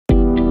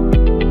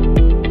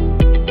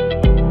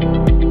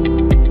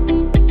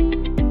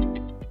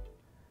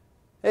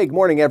Hey, good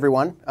morning,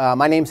 everyone.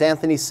 My name's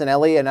Anthony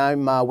Cinelli, and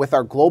I'm with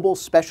our Global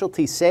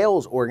Specialty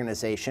Sales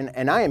Organization,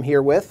 and I am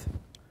here with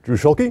Drew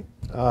Schulke.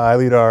 I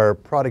lead our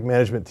product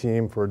management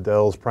team for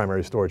Dell's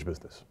primary storage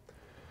business.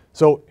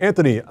 So,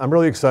 Anthony, I'm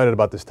really excited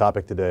about this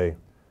topic today.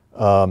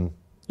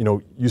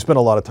 You spend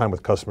a lot of time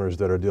with customers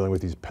that are dealing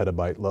with these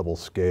petabyte level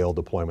scale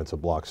deployments of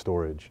block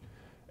storage.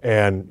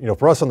 And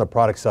for us on the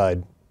product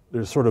side,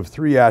 there's sort of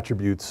three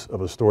attributes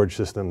of a storage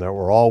system that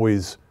we're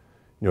always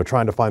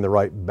trying to find the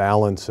right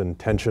balance and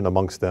tension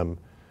amongst them.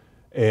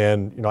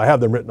 And I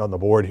have them written on the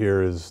board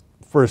here.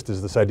 First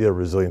is this idea of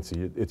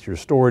resiliency. It's your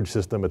storage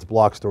system, it's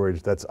block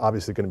storage, that's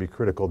obviously going to be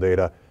critical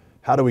data.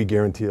 How do we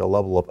guarantee a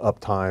level of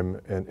uptime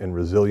and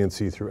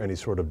resiliency through any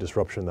sort of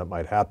disruption that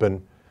might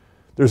happen?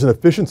 There's an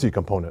efficiency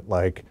component,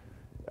 like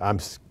I'm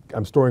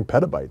storing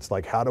petabytes.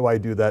 Like, how do I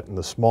do that in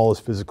the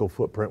smallest physical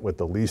footprint with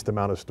the least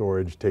amount of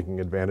storage, taking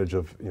advantage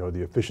of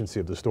the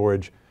efficiency of the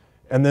storage?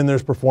 And then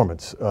there's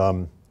performance.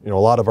 A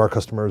lot of our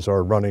customers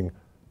are running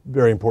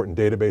very important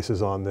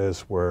databases on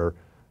this, where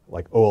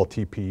like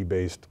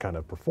OLTP-based kind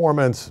of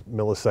performance,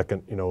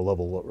 millisecond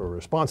level of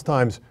response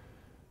times,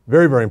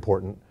 very, very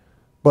important.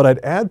 But I'd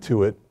add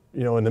to it,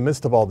 in the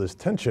midst of all this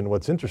tension,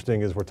 what's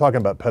interesting is we're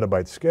talking about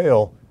petabyte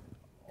scale.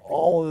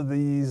 All of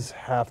these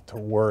have to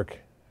work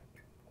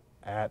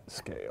at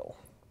scale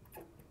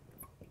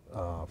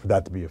for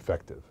that to be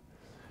effective.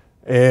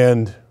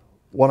 And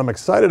what I'm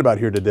excited about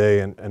here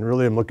today, and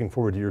really I'm looking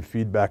forward to your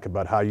feedback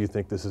about how you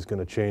think this is going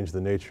to change the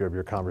nature of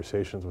your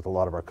conversations with a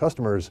lot of our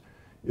customers,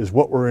 is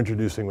what we're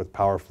introducing with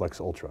PowerFlex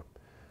Ultra.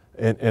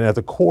 And at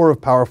the core of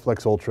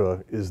PowerFlex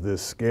Ultra is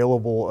this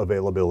scalable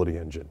availability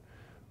engine,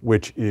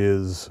 which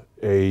is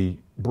a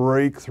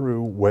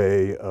breakthrough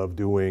way of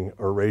doing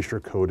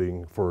erasure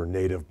coding for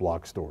native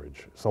block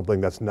storage,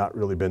 something that's not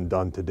really been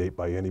done to date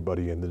by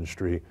anybody in the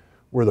industry.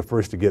 We're the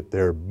first to get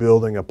there,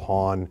 building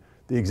upon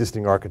the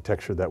existing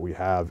architecture that we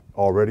have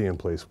already in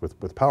place with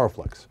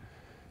PowerFlex.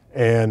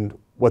 And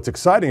what's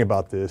exciting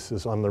about this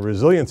is on the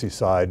resiliency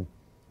side,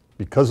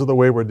 because of the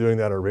way we're doing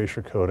that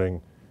erasure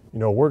coding,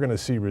 we're going to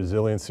see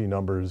resiliency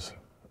numbers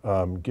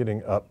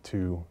getting up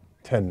to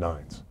 10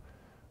 nines,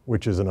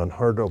 which is an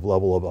unheard of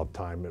level of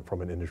uptime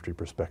from an industry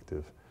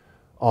perspective.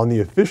 On the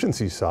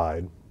efficiency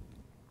side,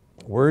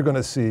 we're going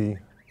to see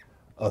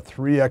a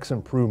 3x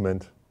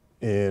improvement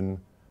in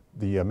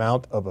the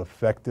amount of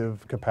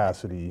effective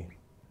capacity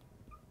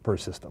per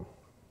system.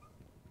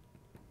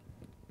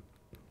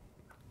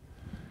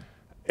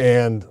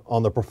 And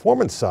on the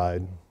performance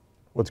side,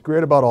 what's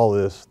great about all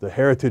this, the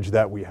heritage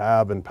that we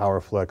have in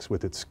PowerFlex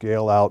with its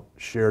scale out,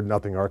 shared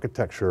nothing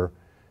architecture,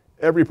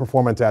 every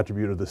performance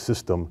attribute of the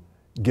system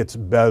gets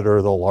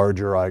better the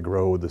larger I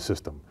grow the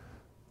system.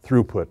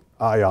 Throughput,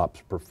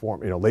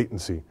 IOPS,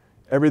 latency,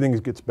 everything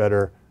gets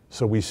better.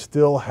 So we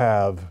still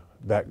have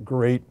that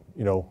great,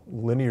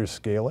 linear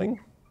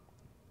scaling.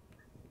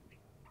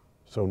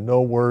 So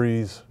no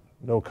worries,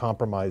 no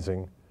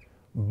compromising,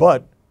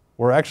 but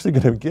we're actually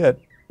going to get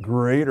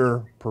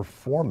greater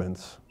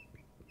performance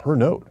per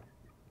node.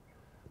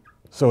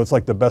 So it's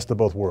like the best of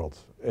both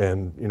worlds.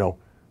 And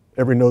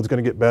every node's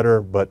going to get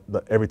better, but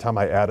every time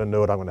I add a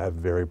node, I'm going to have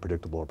very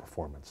predictable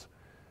performance.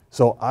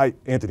 So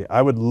Anthony,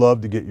 I would love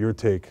to get your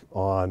take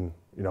on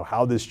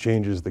how this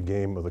changes the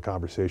game of the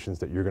conversations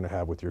that you're going to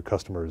have with your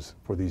customers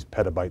for these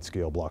petabyte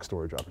scale block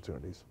storage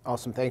opportunities.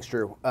 Awesome, thanks,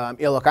 Drew.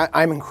 Look,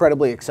 I'm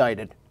incredibly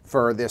excited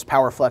for this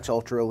PowerFlex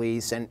Ultra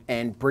release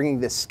and bringing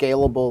this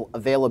scalable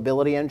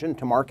availability engine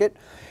to market,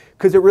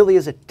 because it really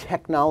is a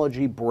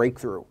technology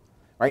breakthrough,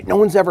 right? No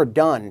one's ever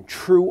done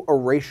true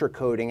erasure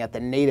coding at the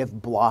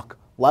native block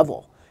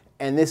level.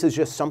 And this is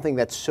just something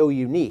that's so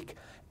unique.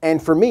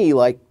 And for me,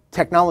 like,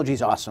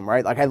 technology's awesome,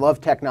 right? Like, I love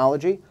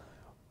technology,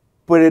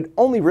 but it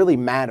only really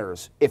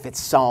matters if it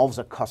solves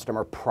a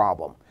customer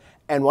problem.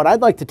 And what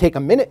I'd like to take a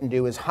minute and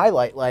do is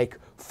highlight, like,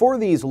 for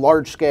these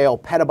large scale,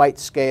 petabyte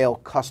scale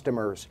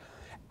customers,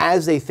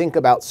 as they think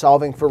about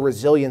solving for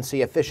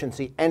resiliency,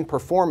 efficiency, and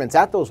performance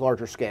at those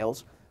larger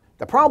scales,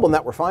 the problem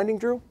that we're finding,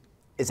 Drew,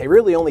 is they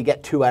really only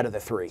get 2 out of the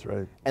 3. That's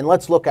right. And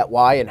let's look at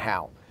why and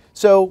how.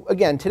 So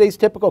again, today's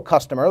typical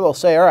customer, they'll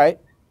say, all right,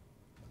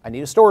 I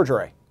need a storage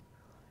array.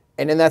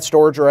 And in that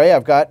storage array,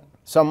 I've got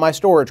some of my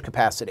storage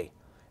capacity.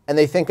 And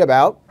they think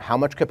about, how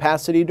much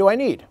capacity do I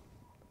need?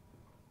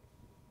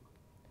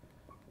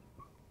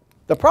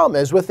 The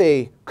problem is, with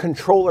a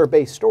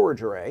controller-based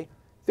storage array,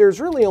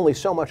 there's really only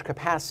so much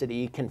capacity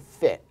you can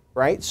fit,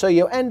 right? So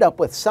you end up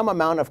with some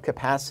amount of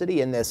capacity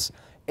in this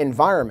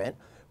environment.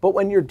 But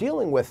when you're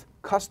dealing with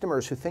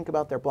customers who think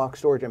about their block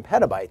storage in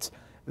petabytes,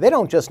 they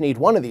don't just need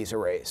one of these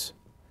arrays.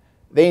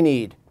 They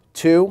need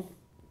 2,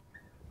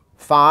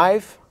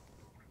 5,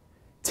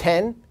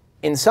 10,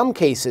 in some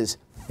cases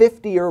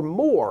 50 or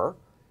more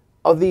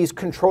of these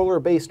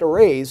controller-based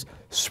arrays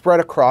spread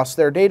across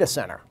their data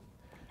center.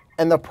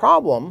 And the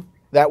problem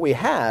that we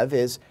have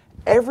is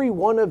every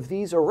one of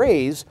these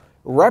arrays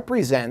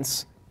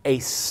represents a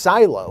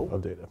silo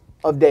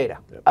of data,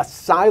 yep. A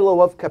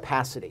silo of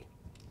capacity.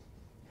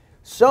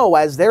 So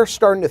as they're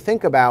starting to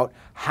think about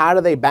how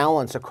do they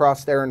balance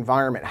across their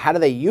environment, how do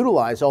they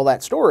utilize all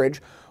that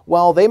storage,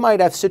 Well, they might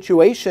have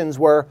situations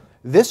where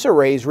this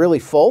array is really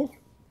full,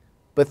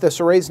 but this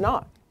array is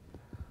not.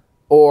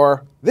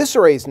 Or this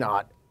array is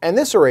not, and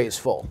this array is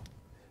full.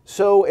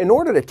 So in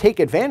order to take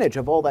advantage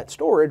of all that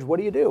storage, what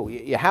do?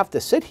 You have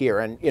to sit here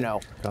and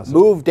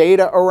move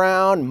data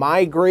around,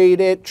 migrate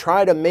it,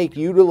 try to make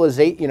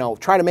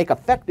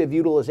effective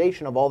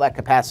utilization of all that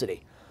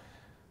capacity.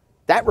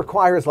 That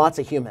requires lots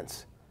of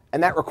humans,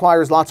 and that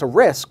requires lots of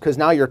risk because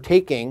now you're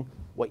taking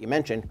what you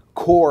mentioned,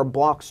 core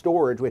block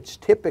storage, which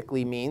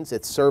typically means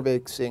it's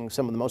servicing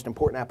some of the most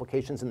important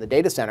applications in the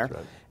data center,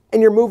 right,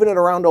 and you're moving it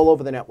around all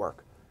over the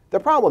network. The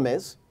problem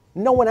is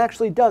no one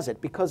actually does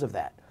it because of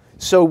that.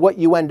 So what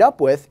you end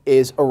up with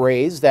is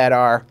arrays that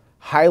are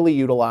highly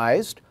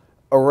utilized,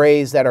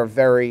 arrays that are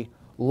very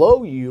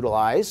low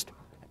utilized,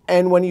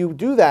 and when you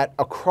do that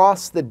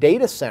across the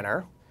data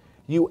center,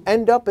 you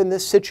end up in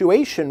this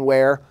situation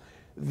where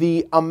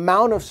the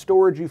amount of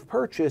storage you've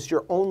purchased,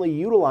 you're only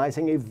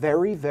utilizing a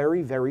very,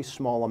 very, very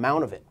small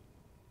amount of it.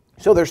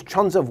 So there's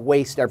tons of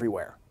waste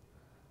everywhere.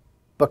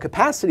 But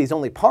capacity is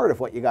only part of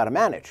what you got to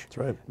manage. That's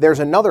right. There's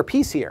another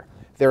piece here.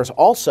 There's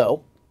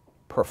also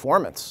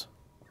performance.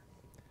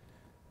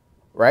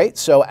 Right?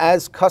 So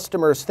as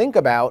customers think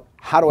about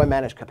how do I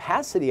manage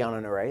capacity on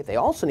an array, they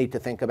also need to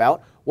think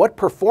about what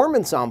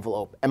performance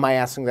envelope am I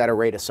asking that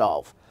array to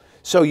solve.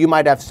 So you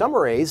might have some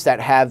arrays that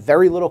have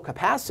very little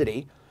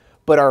capacity,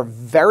 but are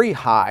very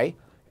high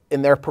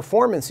in their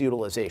performance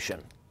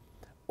utilization.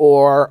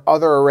 Or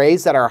other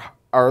arrays that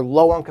are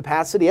low on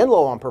capacity and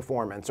low on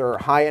performance, or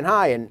high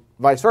and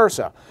vice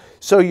versa.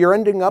 So you're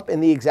ending up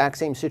in the exact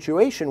same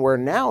situation where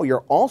now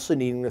you're also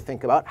needing to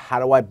think about how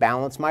do I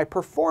balance my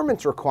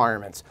performance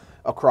requirements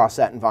across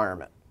that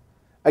environment.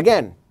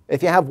 Again,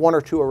 if you have 1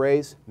 or 2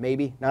 arrays,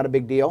 maybe not a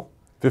big deal.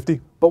 50?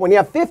 But when you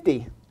have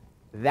 50,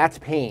 that's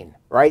pain,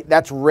 right?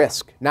 That's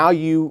risk. Now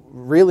you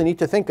really need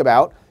to think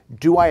about,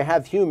 do I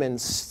have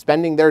humans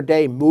spending their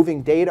day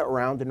moving data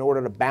around in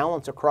order to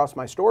balance across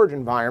my storage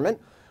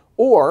environment?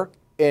 Or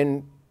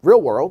in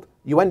real world,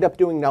 you end up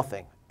doing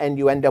nothing and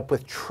you end up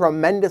with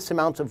tremendous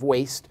amounts of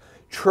waste,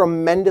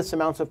 tremendous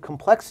amounts of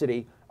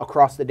complexity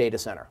across the data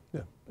center.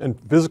 Yeah, and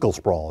physical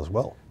sprawl as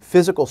well.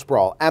 Physical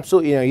sprawl,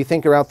 absolutely. You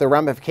think about the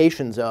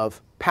ramifications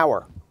of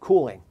power,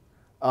 cooling,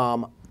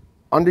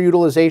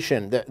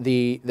 underutilization,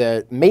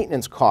 the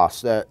maintenance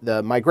costs,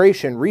 the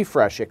migration,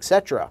 refresh,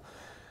 etc.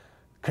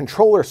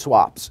 Controller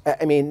swaps.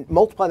 I mean,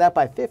 multiply that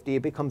by 50,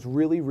 it becomes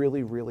really,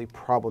 really, really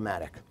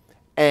problematic.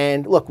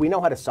 And look, we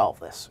know how to solve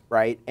this,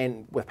 right?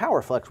 And with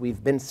PowerFlex,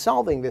 we've been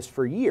solving this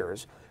for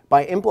years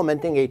by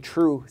implementing a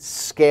true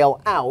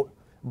scale-out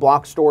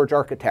block storage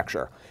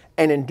architecture.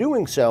 And in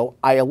doing so,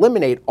 I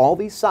eliminate all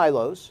these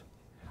silos,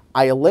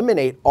 I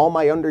eliminate all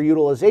my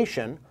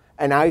underutilization,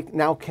 and I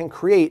now can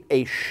create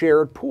a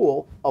shared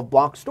pool of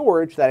block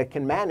storage that I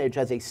can manage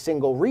as a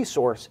single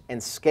resource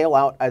and scale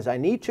out as I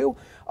need to,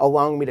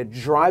 allowing me to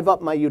drive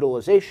up my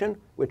utilization,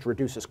 which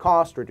reduces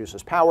cost,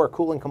 reduces power,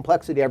 cooling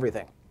complexity,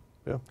 everything.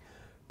 Yeah.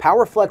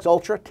 PowerFlex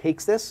Ultra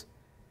takes this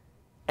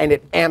and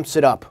it amps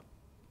it up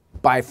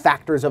by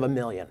factors of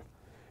 1,000,000.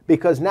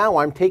 Because now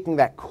I'm taking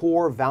that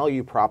core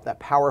value prop that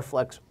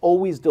PowerFlex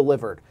always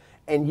delivered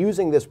and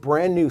using this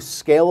brand new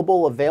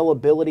scalable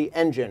availability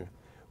engine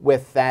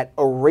with that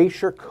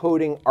erasure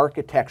coding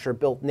architecture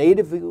built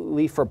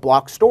natively for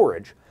block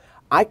storage,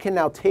 I can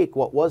now take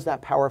what was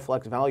that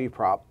PowerFlex value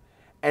prop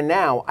and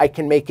now I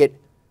can make it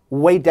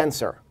way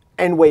denser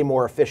and way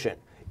more efficient,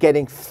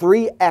 getting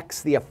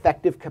 3x the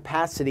effective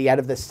capacity out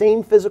of the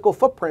same physical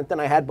footprint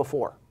than I had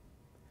before.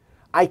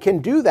 I can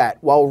do that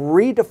while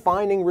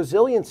redefining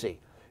resiliency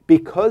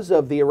because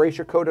of the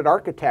erasure-coded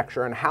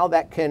architecture and how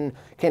that can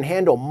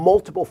handle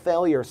multiple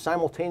failures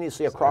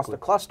simultaneously across the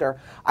cluster.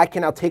 I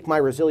can now take my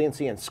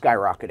resiliency and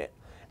skyrocket it.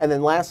 And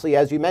then lastly,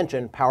 as you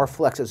mentioned,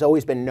 PowerFlex has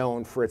always been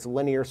known for its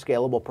linear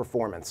scalable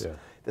performance. Yeah.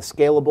 The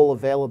scalable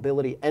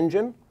availability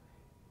engine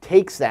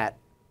takes that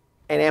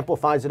and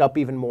amplifies it up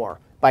even more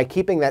by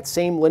keeping that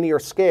same linear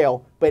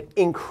scale, but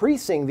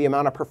increasing the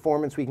amount of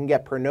performance we can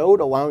get per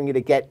node, allowing you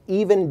to get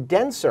even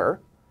denser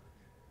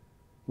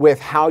with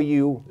how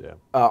you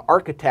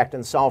architect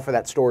and solve for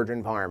that storage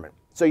environment.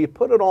 So you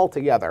put it all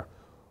together.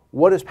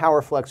 What does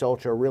PowerFlex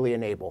Ultra really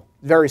enable?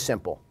 Very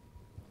simple.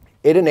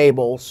 It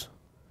enables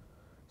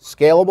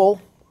scalable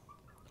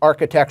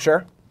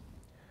architecture.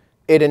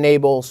 It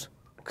enables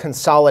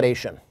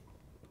consolidation.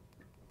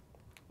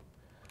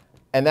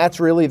 And that's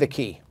really the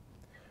key,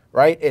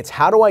 right? It's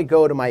how do I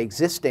go to my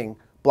existing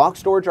block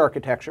storage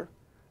architecture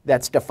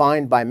that's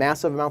defined by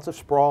massive amounts of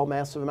sprawl,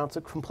 massive amounts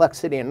of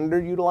complexity, and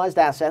underutilized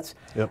assets,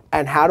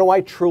 and how do I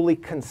truly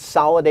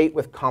consolidate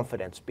with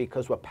confidence?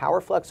 Because what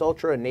PowerFlex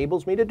Ultra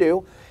enables me to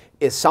do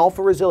is solve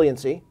for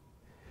resiliency,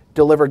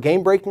 deliver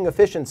game-breaking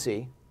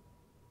efficiency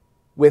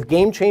with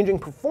game-changing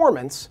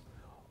performance,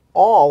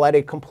 all at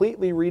a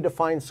completely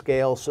redefined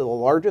scale so the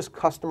largest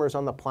customers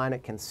on the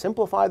planet can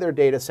simplify their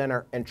data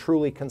center and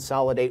truly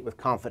consolidate with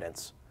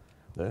confidence.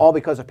 Yeah. All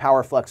because of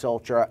PowerFlex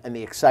Ultra and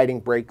the exciting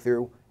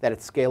breakthrough that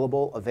its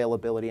scalable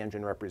availability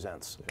engine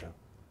represents. Yeah.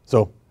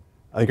 So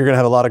I think you're going to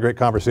have a lot of great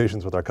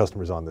conversations with our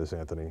customers on this,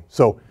 Anthony.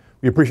 So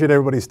we appreciate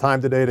everybody's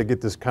time today to get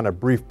this kind of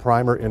brief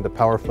primer into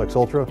PowerFlex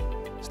Ultra.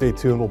 Stay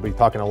tuned. We'll be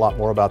talking a lot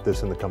more about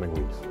this in the coming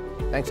weeks.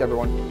 Thanks,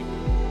 everyone.